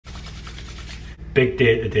Big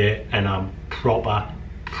day today and I'm proper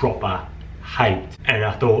hyped. And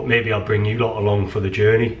I thought maybe I'll bring you lot along for the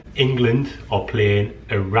journey. England are playing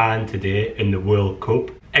Iran today in the World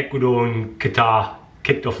Cup. Ecuador and Qatar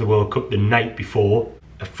kicked off the World Cup the night before.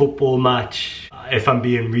 A football match, if I'm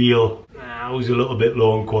being real, it was a little bit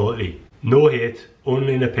low in quality. No hate,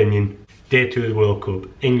 only an opinion. Day 2 of the World Cup,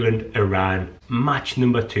 England, Iran, match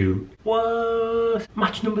number 2. What?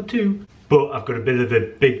 Match number 2? But I've got a bit of a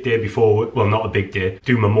big day before, well not a big day,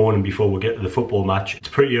 do my morning before we get to the football match. It's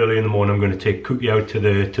pretty early in the morning. I'm going to take Cookie out to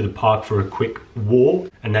the park for a quick walk,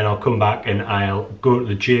 and then I'll come back and I'll go to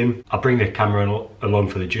the gym. I'll bring the camera along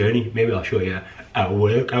for the journey. Maybe I'll show you a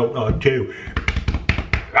workout or two.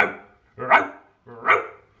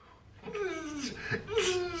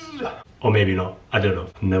 Or maybe not, I don't know.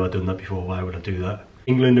 I've never done that before, why would I do that?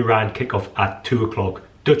 England-Iran kick off at 2 o'clock,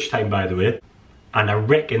 Dutch time by the way. And I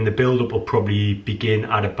reckon the build-up will probably begin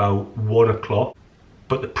at about 1 o'clock.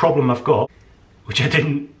 But the problem I've got, which I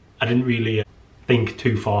didn't really think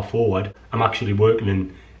too far forward, I'm actually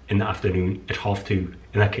working in the afternoon at 2:30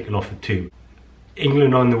 and they're kicking off at 2.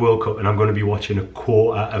 England are in the World Cup and I'm going to be watching a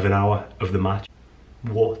quarter of an hour of the match.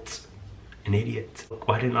 What an idiot.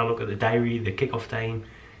 Why didn't I look at the diary, the kick-off time?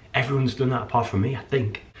 Everyone's done that apart from me, I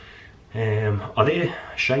think. Are they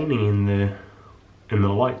shining in the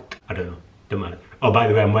light? I don't know. Don't matter. Oh, by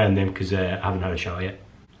the way, I'm wearing them because I haven't had a shower yet.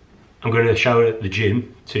 I'm going to shower at the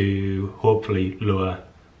gym to hopefully lower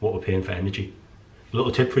what we're paying for energy. A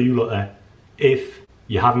little tip for you lot there. If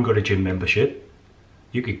you haven't got a gym membership,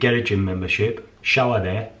 you could get a gym membership, shower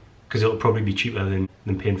there, because it'll probably be cheaper than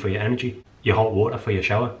paying for your energy. Your hot water for your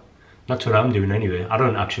shower. That's what I'm doing anyway. I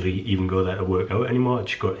don't actually even go there to work out anymore. I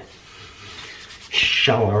just go to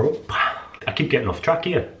shower up. I keep getting off track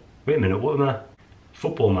here. Wait a minute, what am I?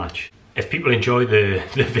 Football match. If people enjoy the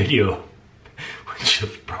video, which I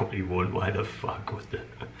probably won't, why the fuck would they?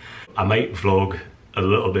 I might vlog a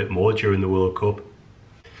little bit more during the World Cup.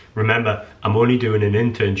 Remember, I'm only doing an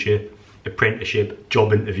internship, apprenticeship,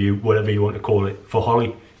 job interview, whatever you want to call it, for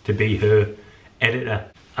Holly to be her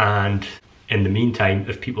editor. And in the meantime,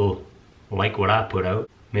 if people like what I put out,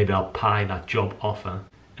 maybe I'll pie that job offer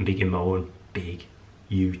and begin my own big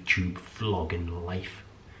YouTube vlogging life.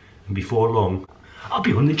 And before long, I'll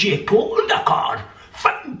be on the Jake Paul undercard,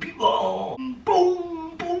 fighting people.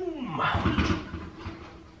 Boom, boom.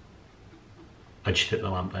 I just hit the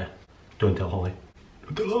lamp there. Don't tell Holly.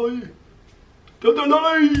 Don't tell Holly. Don't tell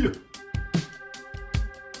Holly.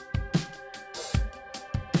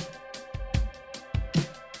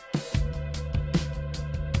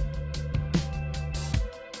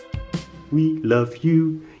 We love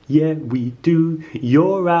you. Yeah, we do.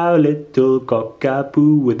 You're our little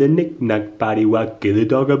cockapoo with a knick-knack paddywhack, give the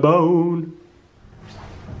dog a bone.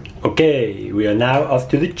 Okay, we are now off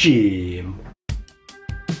to the gym.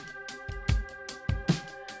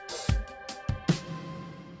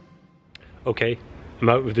 Okay, I'm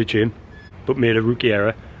out of the gym, but made a rookie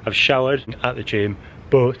error. I've showered at the gym,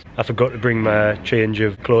 but I forgot to bring my change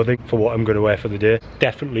of clothing for what I'm going to wear for the day.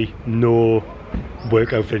 Definitely no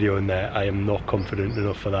workout video in there. I am not confident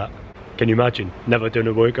enough for that. Can you imagine? Never done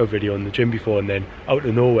a workout video in the gym before and then out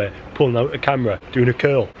of nowhere pulling out a camera doing a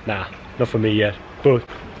curl. Nah, not for me yet. But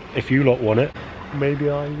if you lot want it,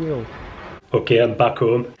 maybe I will. Okay, I'm back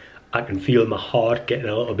home. I can feel my heart getting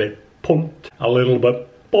a little bit pumped,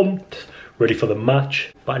 ready for the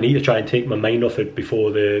match. But I need to try and take my mind off it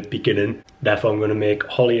before the beginning. Therefore I'm going to make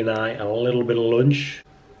Holly and I a little bit of lunch.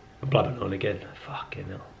 I'm blabbing on again. Fucking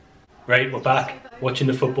hell. Right, we're back, watching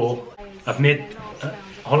the football. I've made,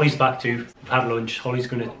 Holly's back too. I've had lunch. Holly's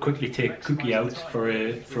going to quickly take Cookie out for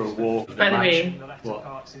a walk. By the way,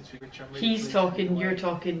 what? He's talking, you're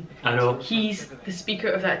talking. I know. He's the speaker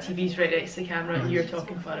of that TV's right next to the camera and you're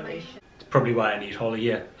talking far away. It's probably why I need Holly,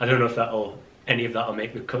 yeah. I don't know if any of that'll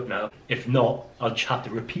make the cut now. If not, I'll just have to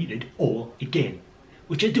repeat it all again,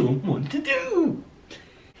 which I don't want to do.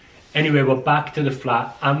 Anyway, we're back to the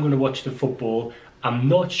flat. I'm going to watch the football. I'm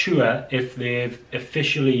not sure if they've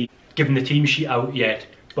officially given the team sheet out yet,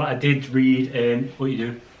 but I did read, what are you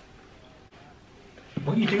doing?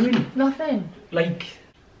 What are you doing? Nothing. Like?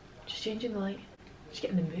 Just changing the light. Just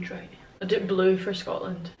getting the mood right. I did blue for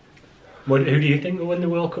Scotland. Who do you think will win the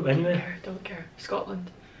World Cup anyway? Don't care.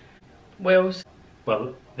 Scotland. Wales.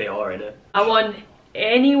 Well, they are in it. I want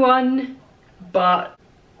anyone but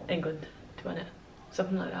England to win it.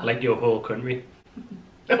 Something like that. Like your whole country?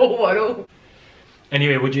 Oh, I know.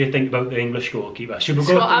 Anyway, what do you think about the English goalkeeper? Should we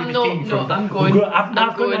go through the team from... I'm going. I've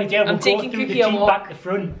got an idea. We'll go through the team back to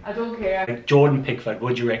front. I don't care. Jordan Pickford,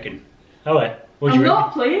 what do you reckon? Oh, what do you reckon? I'm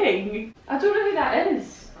not playing. I don't know who that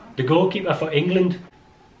is. The goalkeeper for England.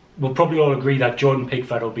 we'll probably all agree that Jordan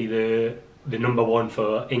Pickford will be the number one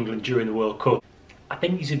for England during the World Cup. I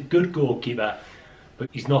think he's a good goalkeeper, but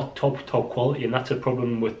he's not top quality, and that's a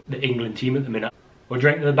problem with the England team at the minute. We're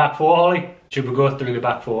drinking the back four, Holly. Should we go through the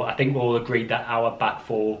back four? I think we'll all agree that our back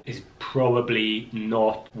four is probably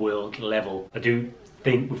not world level. I do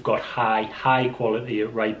think we've got high quality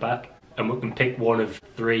at right back, and we can pick one of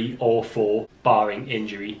 3 or 4 barring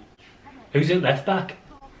injury. Who's at left back?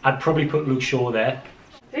 I'd probably put Luke Shaw there.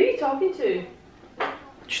 Who are you talking to?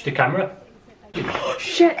 Just the camera.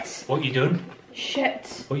 Shit! What you done?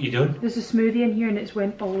 Shit! What you done? There's a smoothie in here and it's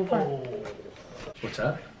went all over. Oh. What's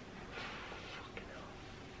that?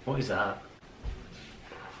 What is that?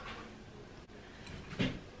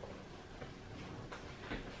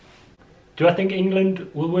 Do I think England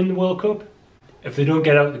will win the World Cup? If they don't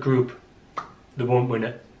get out of the group, they won't win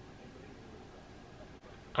it.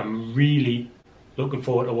 I'm really looking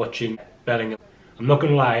forward to watching Bellingham. I'm not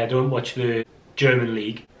going to lie, I don't watch the German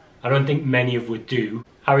league. I don't think many of would do.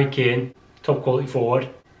 Harry Kane, top quality forward,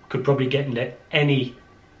 could probably get into any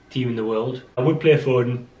team in the world. I would play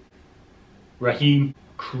Foden. Raheem,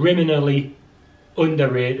 criminally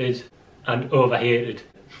underrated and overhated.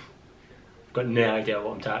 I've got no idea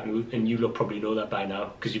what I'm talking about, and you lot probably know that by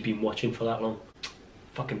now because you've been watching for that long.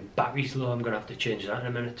 Fucking battery's low, I'm going to have to change that in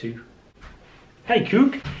a minute too. Hey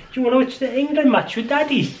Cook, do you want to watch the England match with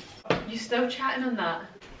Daddy? You still chatting on that?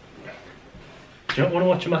 Do you not want to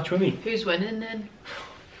watch a match with me? Who's winning then?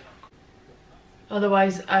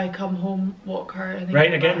 Otherwise I come home, walk her and then Right,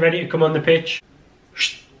 they're getting ready to come on the pitch.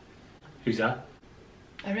 Who's that?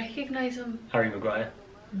 I recognise him. Harry Maguire.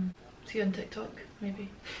 Is he on TikTok? Maybe.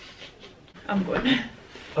 I'm going.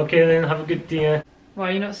 Okay then, have a good day. Why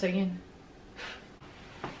are you not singing?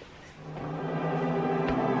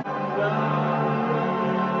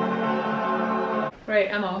 Right,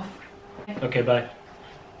 I'm off. Okay, bye.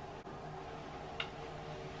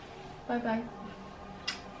 Bye bye.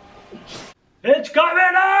 It's coming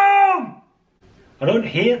home! I don't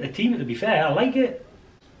hate the team, to be fair, I like it.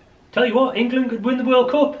 Tell you what, England could win the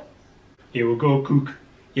World Cup. Here we go, Cook.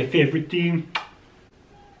 Your favourite team.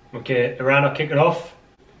 Okay, Iran will kick it off.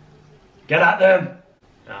 Get at them!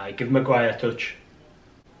 Aye, give Maguire a touch.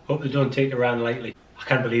 Hope they don't take Iran lightly. I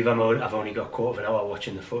can't believe I've only got a quarter of an hour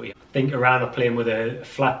watching the footy. I think Iran are playing with a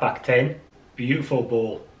flat back 10. Beautiful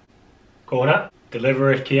ball. Corner.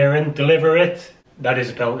 Deliver it, Kieran. Deliver it. That is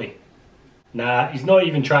a penalty. Nah, he's not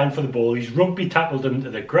even trying for the ball. He's rugby tackled him to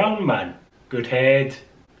the ground, man. Good head.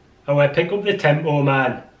 Oh, I pick up the tempo,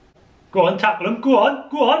 man. Go on, tackle him. Go on,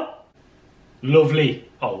 go on. Lovely.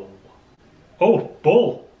 Oh. Oh,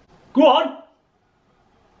 ball. Go on.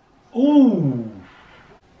 Ooh.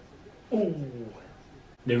 Ooh.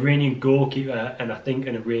 The Iranian goalkeeper and I think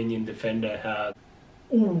an Iranian defender had.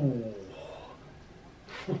 Ooh.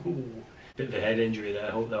 Bit of a head injury there.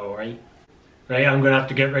 I hope they're alright. Right, I'm going to have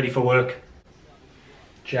to get ready for work.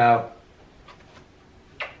 Ciao.